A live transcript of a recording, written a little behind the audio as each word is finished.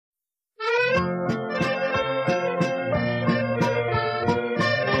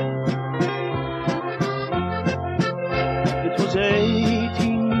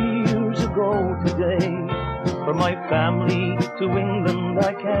family to England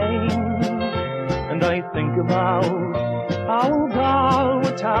I came, and I think about our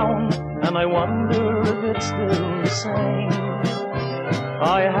Galway town, and I wonder if it's still the same.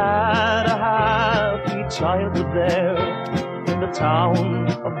 I had a happy childhood there in the town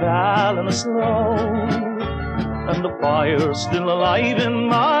of Ballinasloe, and the fire's still alive in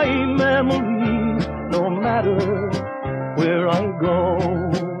my memory, no matter where I go.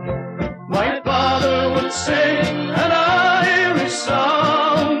 My father would sing an Irish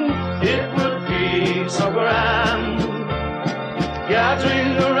song, it would be so grand,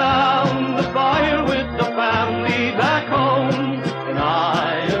 gathering around the fire with the family back home in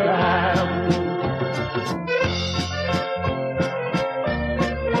Ireland.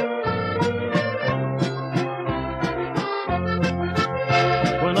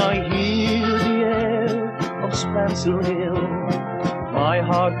 When I hear the air of Spencer Hill, my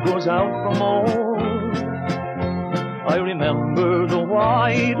heart goes out for more. I remember the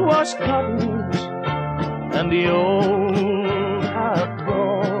whitewashed cottage and the old half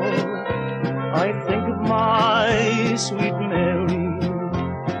door. I think of my sweet Mary,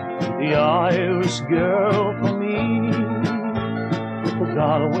 the Irish girl for me, the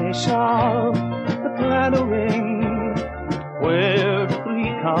Galway shawl, the Clanering, where the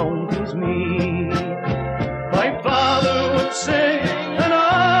three counties meet. My father would sing an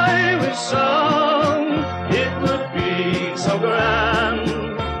Irish song, it would be so grand,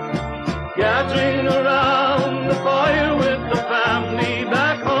 gathering around the fire with the family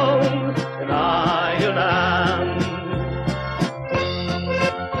back home in Ireland.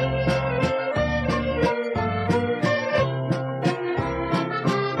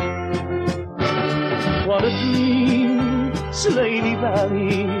 What a dream, Slaney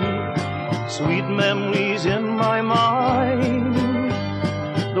Valley, sweet memories in my mind.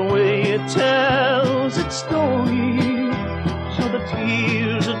 The way it tells its story, so the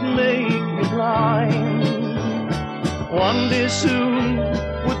tears that make you blind. One day soon,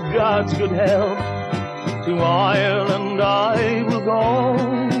 with God's good help, to Ireland I will go,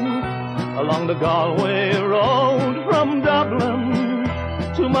 along the Galway road from Dublin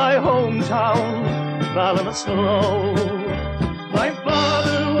to my hometown, Ballinasloe. My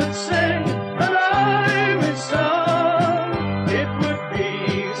father would sing